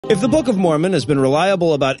If the Book of Mormon has been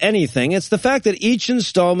reliable about anything, it's the fact that each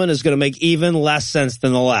installment is going to make even less sense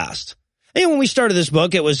than the last. And when we started this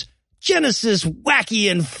book, it was Genesis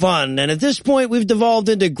wacky and fun, and at this point we've devolved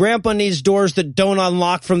into Grandpa needs doors that don't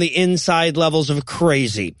unlock from the inside levels of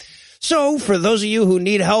crazy. So, for those of you who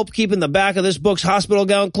need help keeping the back of this book's hospital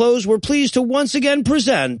gown closed, we're pleased to once again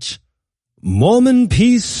present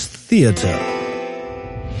Mormonpiece Theater.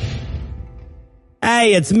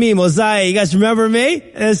 Hey, it's me, Mosiah. You guys remember me?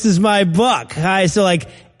 This is my book. Hi, so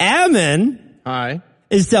Ammon. Hi.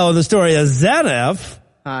 Is telling the story of Zeniff.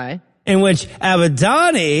 Hi. In which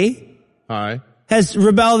Abaddani. Hi. Has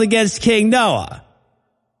rebelled against King Noah.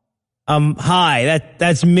 Hi,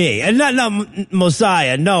 that's me. And not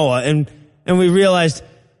Mosiah, Noah. And we realized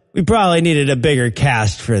we probably needed a bigger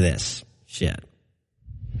cast for this shit.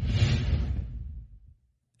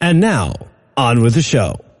 And now, on with the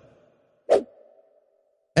show.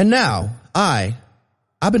 And now, I,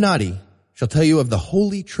 Abenadi, shall tell you of the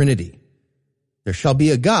Holy Trinity. There shall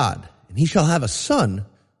be a God, and he shall have a son,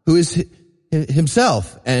 who is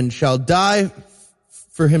himself, and shall die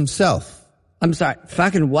for himself. I'm sorry,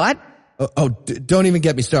 fucking what? Don't even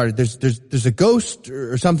get me started. There's a ghost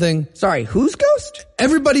or something. Sorry, whose ghost?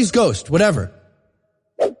 Everybody's ghost, whatever.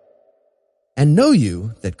 And know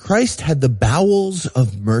you that Christ had the bowels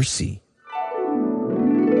of mercy.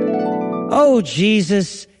 Oh,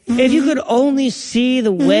 Jesus, if you could only see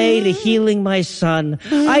the way to healing my son.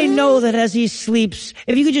 I know that as he sleeps,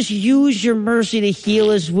 if you could just use your mercy to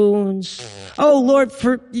heal his wounds. Oh, Lord,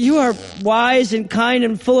 for you are wise and kind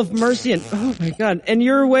and full of mercy, and oh my God, and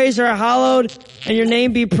your ways are hallowed, and your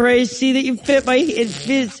name be praised. See that you fit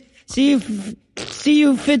see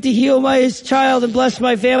you fit to heal my child and bless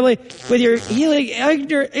my family with your healing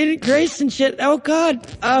grace and shit. Oh God,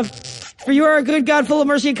 for you are a good God, full of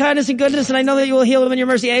mercy and kindness and goodness, and I know that you will heal him in your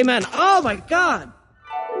mercy. Amen. Oh my God.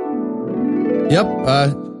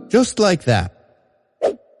 Yep, just like that.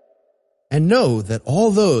 And know that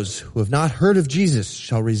all those who have not heard of Jesus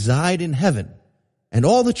shall reside in heaven, and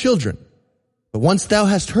all the children. But once thou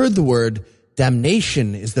hast heard the word,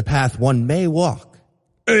 damnation is the path one may walk.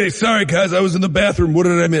 Hey, sorry guys, I was in the bathroom. What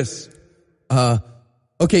did I miss?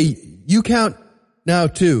 Okay, you count now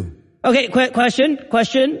too. Okay,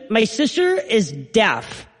 question. My sister is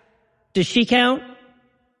deaf. Does she count?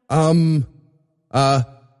 Only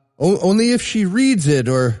if she reads it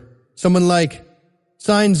or someone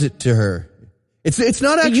signs it to her. It's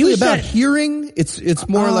not actually about hearing. It's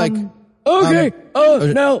more like. Okay.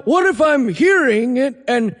 Now what if I'm hearing it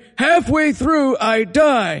and halfway through I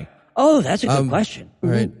die? Oh, that's a good question. All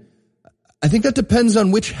right. I think that depends on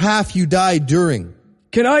which half you die during.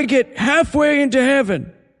 Can I get halfway into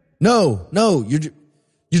heaven? No, you're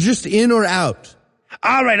just in or out.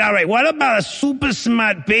 All right. What about a super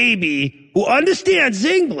smart baby who understands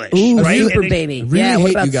English? Ooh, right? super baby.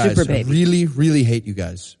 What about you guys. super baby? I really, really hate you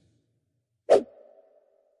guys.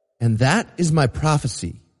 And that is my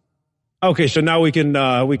prophecy. Okay, so now we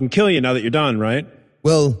can kill you now that you're done, right?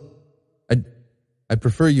 Well, I'd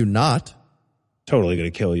prefer you not. Totally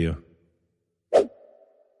gonna kill you.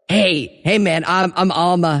 Hey man, I'm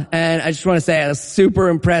Alma, and I just want to say I was super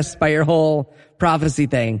impressed by your whole prophecy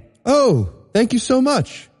thing. Oh, thank you so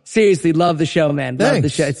much. Seriously, love the show, man. Thanks. Love the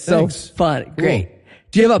show. It's so fun. Cool. Great.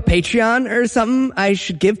 Do you have a Patreon or something I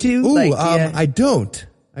should give to? Ooh, I don't.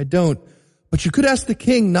 But you could ask the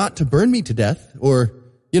king not to burn me to death, or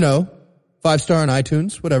 5-star on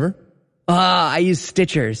iTunes, whatever. I use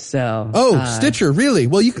Stitcher, so. Oh, Stitcher, really?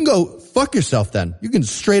 Well, you can go fuck yourself then. You can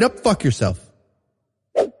straight up fuck yourself.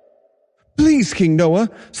 Please, King Noah,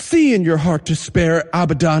 see in your heart to spare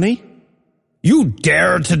Abaddani. You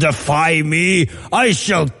dare to defy me? I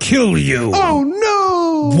shall kill you. Oh,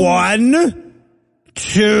 no! 1,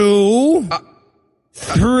 2,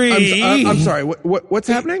 3. I'm sorry, what's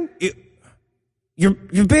happening?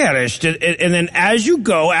 You're banished, and then as you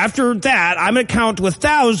go, after that, I'm going to count to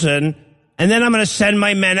 1,000, and then I'm going to send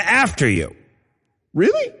my men after you.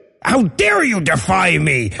 Really? How dare you defy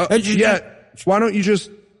me? Why don't you just...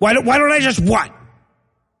 Why don't I just what?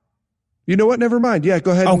 You know what? Never mind. Yeah, go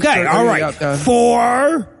ahead. Okay, all right.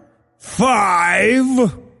 4, 5.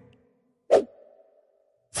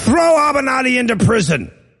 Throw Abenadi into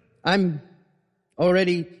prison. I'm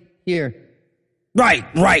already here. Right.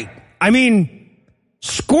 I mean,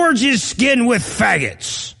 scourge his skin with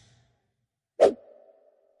faggots.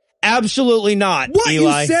 Absolutely not, What?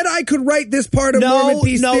 Eli. You said I could write this part of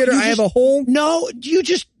Mormonpiece Theater? I have a whole... No, you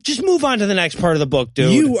just move on to the next part of the book,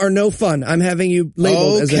 dude. You are no fun. I'm having you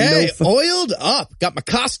labeled as a no fun. Oiled up. Got my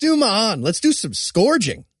costume on. Let's do some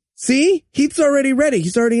scourging. See? Heath's already ready.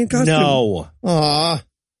 He's already in costume. No. Aw.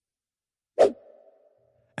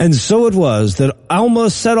 And so it was that Alma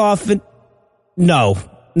set off and... No,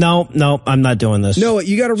 I'm not doing this. No,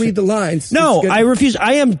 you got to read the lines. No, I refuse.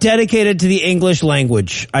 I am dedicated to the English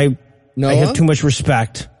language. I have too much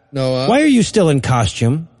respect. Noah? Why are you still in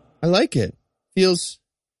costume? I like it. Feels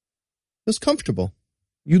comfortable.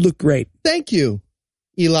 You look great. Thank you,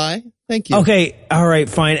 Eli. Thank you. Okay, all right,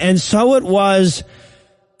 fine. And so it was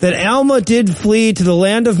that Alma did flee to the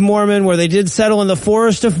land of Mormon, where they did settle in the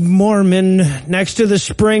forest of Mormon, next to the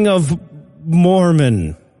spring of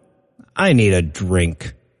Mormon. I need a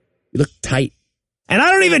drink. You look tight. And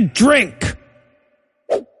I don't even drink!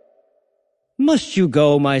 Must you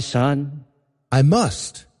go, my son? I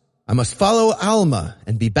must follow Alma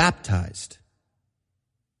and be baptized.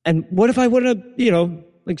 And what if I want to,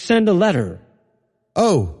 send a letter?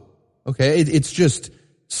 Oh, okay. It's just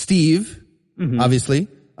Steve, obviously.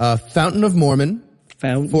 Fountain of Mormon.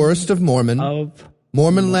 Forest of Mormon.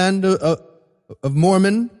 Mormon land of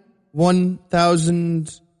Mormon.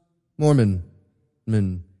 1,000 Mormon.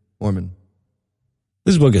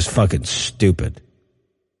 This book is fucking stupid.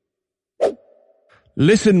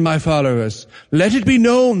 Listen, my followers, let it be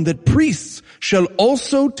known that priests shall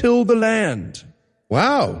also till the land.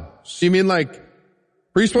 Wow. So you mean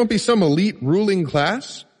priests won't be some elite ruling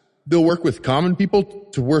class? They'll work with common people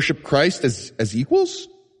to worship Christ as equals?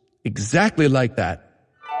 Exactly like that.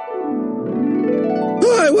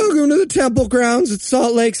 Hi, welcome to the temple grounds at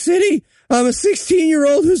Salt Lake City. I'm a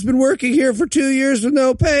 16-year-old who's been working here for 2 years with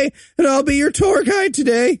no pay, and I'll be your tour guide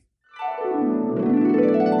today.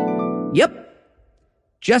 Yep.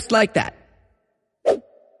 Just like that.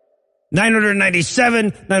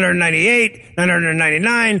 997, 998,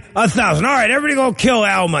 999, 1,000. All right, everybody go kill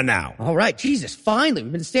Alma now. All right, Jesus, finally.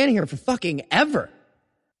 We've been standing here for fucking ever.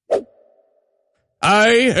 I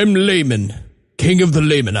am Laman, king of the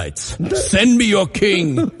Lamanites. Send me your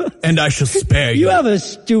king, and I shall spare you. You have a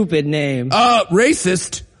stupid name.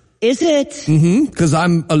 Racist. Is it? Mm-hmm, because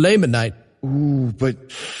I'm a Lamanite. Ooh, but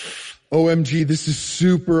OMG, this is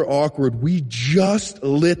super awkward. We just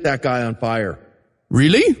lit that guy on fire.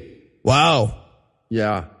 Really? Wow.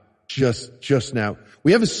 Yeah, just now.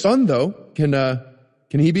 We have a son though. Can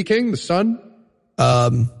he be king? The son?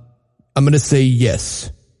 I'm gonna say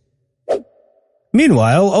yes.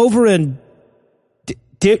 Meanwhile, over in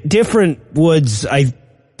different woods, I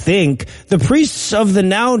think, the priests of the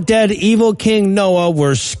now dead evil King Noah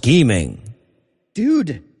were scheming.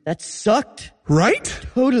 Dude, that sucked. Right?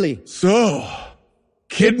 Totally. So,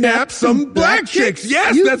 kidnap some black chicks.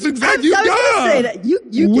 Yes, that's exactly. I was gonna say that. You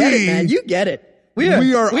get it, man. You get it.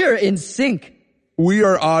 We are in sync. We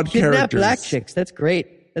are odd Kidnap characters. black chicks. That's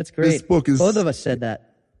great. That's great. This book is... Both of us said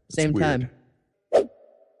that. Same time.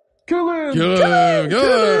 Kill him!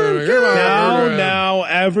 Now,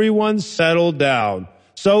 everyone settle down.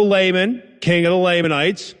 So Laman, king of the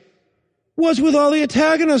Lamanites, was with all the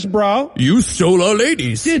antagonists, bro. You stole our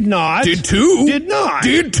ladies. Did not. Did too. Did not.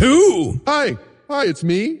 Did too. Hi, it's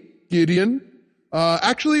me, Gideon.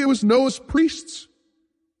 Actually, it was Noah's priests.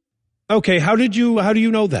 Okay, how do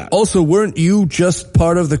you know that? Also, weren't you just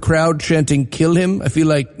part of the crowd chanting "kill him"? I feel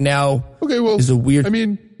like now is a weird... I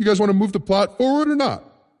mean, you guys want to move the plot forward or not?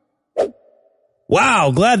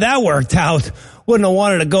 Wow, glad that worked out. Wouldn't have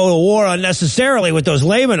wanted to go to war unnecessarily with those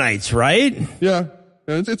Lamanites, right? Yeah,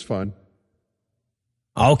 it's fine.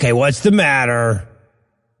 Okay, what's the matter?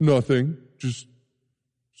 Nothing. Just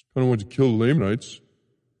kind of want to kill the Lamanites.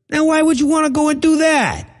 Now, why would you want to go and do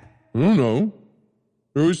that? I don't know.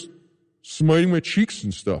 They're always smiting my cheeks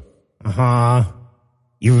and stuff. Uh-huh.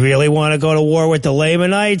 You really want to go to war with the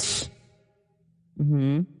Lamanites?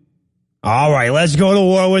 Mm-hmm. All right, let's go to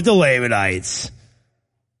war with the Lamanites.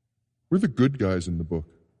 We're the good guys in the book.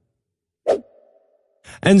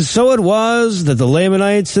 And so it was that the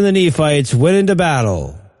Lamanites and the Nephites went into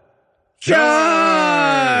battle.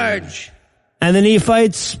 Charge! And the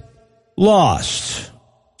Nephites lost.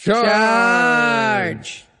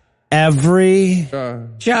 Charge! Every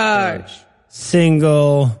Charge!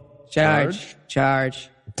 single Charge!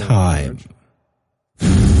 time.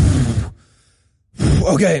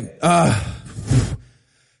 Okay,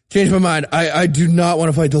 changed my mind. I do not want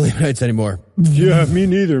to fight the Lamanites anymore. Yeah, me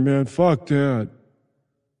neither, man. Fuck that.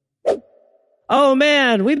 Oh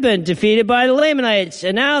man, we've been defeated by the Lamanites,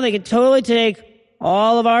 and now they can totally take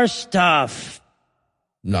all of our stuff.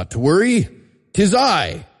 Not to worry. 'Tis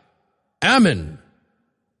I, Ammon.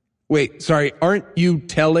 Wait, sorry, aren't you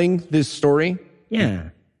telling this story? Yeah.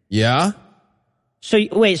 Yeah? So,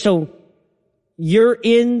 wait, so you're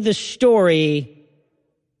in the story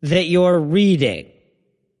that you're reading?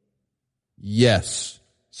 Yes.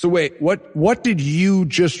 So wait, what did you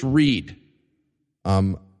just read?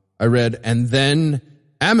 I read, and then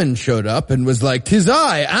Ammon showed up and was like, "'Tis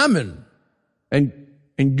I, Ammon." And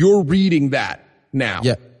you're reading that now.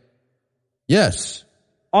 Yeah. Yes.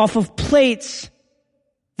 Off of plates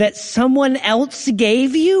that someone else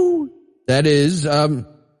gave you? That is,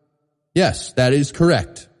 yes, that is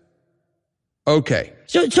correct. Okay.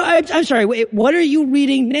 So I'm sorry, wait, what are you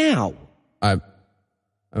reading now? I'm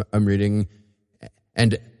reading,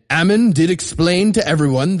 and Ammon did explain to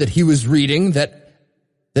everyone that he was reading that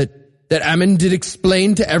Ammon did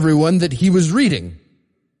explain to everyone that he was reading.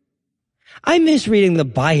 I miss reading the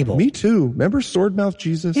Bible. Me too. Remember Swordmouth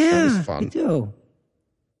Jesus? That Yeah, was fun. I do.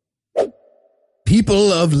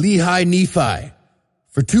 People of Lehi Nephi,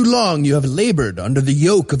 for too long you have labored under the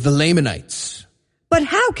yoke of the Lamanites. But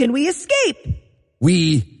how can we escape?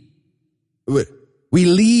 We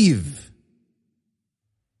leave.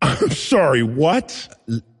 I'm sorry, what?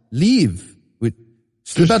 Leave.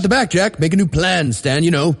 Slip out the back, Jack. Make a new plan, Stan.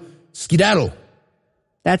 You know, skedaddle.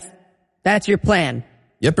 That's your plan.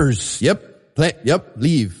 Yepers. Yep. Yep.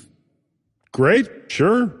 Leave. Great,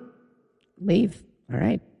 sure. Leave. All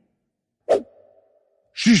right.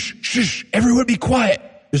 Shh. Everyone be quiet.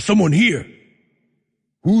 There's someone here.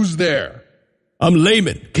 Who's there? I'm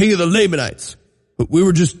Laman, king of the Lamanites. We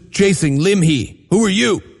were just chasing Limhi. Who are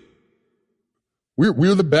you?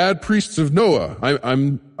 We're the bad priests of Noah.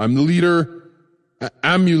 I'm the leader,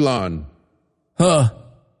 Amulon. Huh.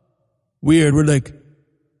 Weird. We're like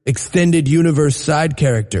extended universe side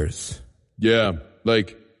characters. Yeah,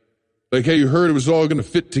 like hey, you heard it was all going to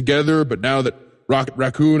fit together, but now that Rocket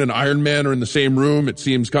Raccoon and Iron Man are in the same room, it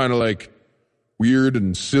seems kind of like weird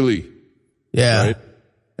and silly. Yeah, right?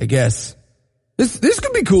 I guess. This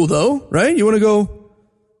could be cool though, right? You want to go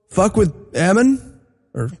fuck with Ammon?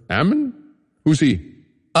 Or Ammon? Who's he?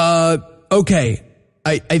 Okay.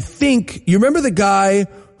 I think you remember the guy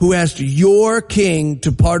who asked your king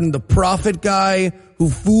to pardon the prophet guy who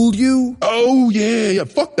fooled you? Oh yeah.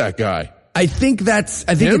 Fuck that guy. I think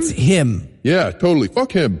it's him. Yeah, totally.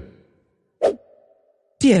 Fuck him.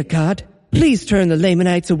 Dear God, please turn the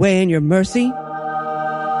Lamanites away in your mercy.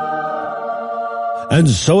 And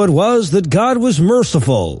so it was that God was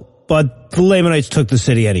merciful, but the Lamanites took the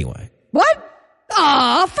city anyway. What?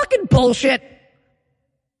 Aw, fucking bullshit.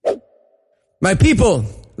 My people,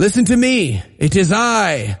 listen to me. It is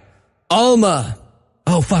I, Alma.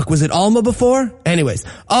 Oh fuck, was it Alma before? Anyways,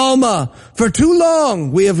 Alma, for too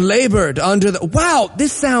long we have labored under the... Wow,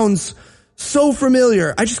 this sounds so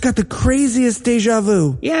familiar. I just got the craziest deja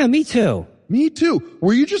vu. Yeah, me too. Me too.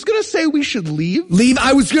 Were you just going to say we should leave? Leave?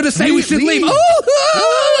 I was going to say we should leave.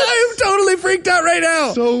 Oh, I'm totally freaked out right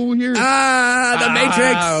now. So weird. The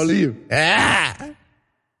Matrix. I'll leave.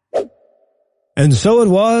 And so it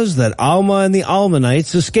was that Alma and the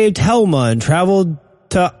Almanites escaped Helma and traveled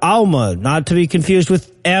to Alma, not to be confused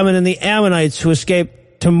with Ammon and the Ammonites who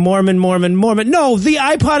escaped to Mormon. No, the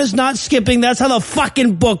iPod is not skipping. That's how the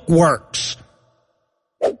fucking book works.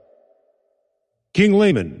 King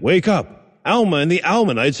Laman, wake up. Alma and the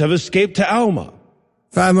Almanites have escaped to Alma.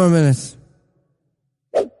 5 more minutes.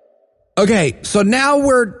 Okay, so now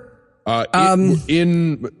we're...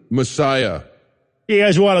 in Messiah. You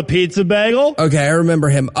guys want a pizza bagel? Okay, I remember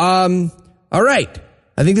him. All right.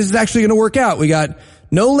 I think this is actually going to work out. We got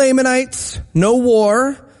no Lamanites, no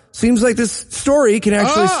war. Seems like this story can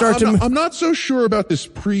actually start to... I'm not so sure about this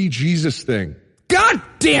pre-Jesus thing. God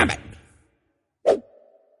damn it!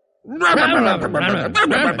 Hey,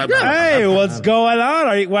 what's going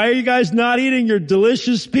on? Why are you guys not eating your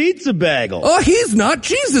delicious pizza bagel? Oh, he's not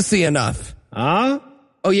Jesus-y enough. Huh?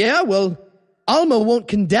 Oh yeah? Well, Alma won't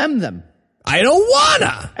condemn them. I don't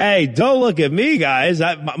wanna. Hey, don't look at me, guys.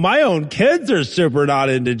 My own kids are super not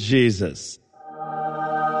into Jesus.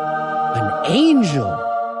 An angel.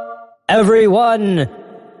 Everyone,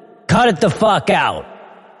 cut it the fuck out.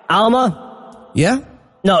 Alma? Yeah?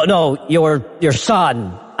 No, your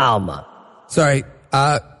son, Alma. Sorry.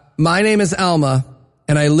 My name is Alma,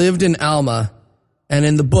 and I lived in Alma, and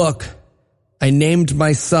in the book, I named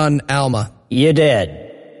my son Alma. You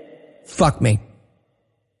did. Fuck me.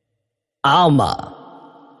 Alma.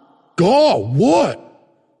 God, what?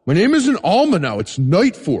 My name isn't Alma now. It's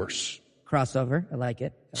Night Force. Crossover. I like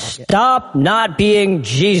it. Stop not being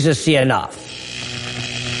Jesus-y enough.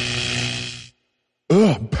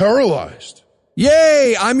 Ugh, I'm paralyzed.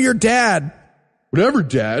 Yay, I'm your dad. Whatever,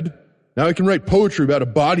 Dad. Now I can write poetry about a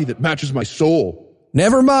body that matches my soul.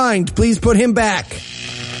 Never mind. Please put him back.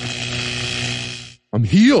 I'm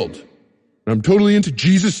healed. And I'm totally into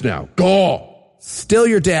Jesus now. Gaw. Still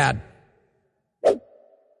your dad.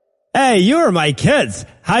 Hey, you're my kids.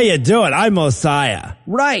 How you doing? I'm Mosiah.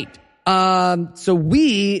 Right. So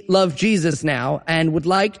we love Jesus now and would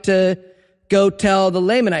like to go tell the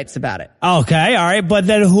Lamanites about it. Okay, all right, but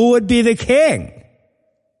then who would be the king?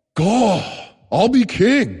 God, I'll be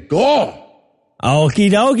king. God.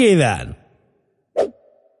 Okie dokie then.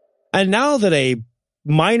 And now that a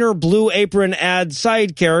minor Blue Apron ad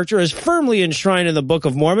side character is firmly enshrined in the Book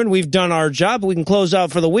of Mormon, we've done our job. We can close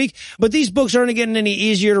out for the week. But these books aren't getting any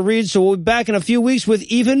easier to read, so we'll be back in a few weeks with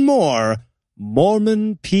even more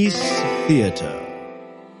Mormonpiece Theater.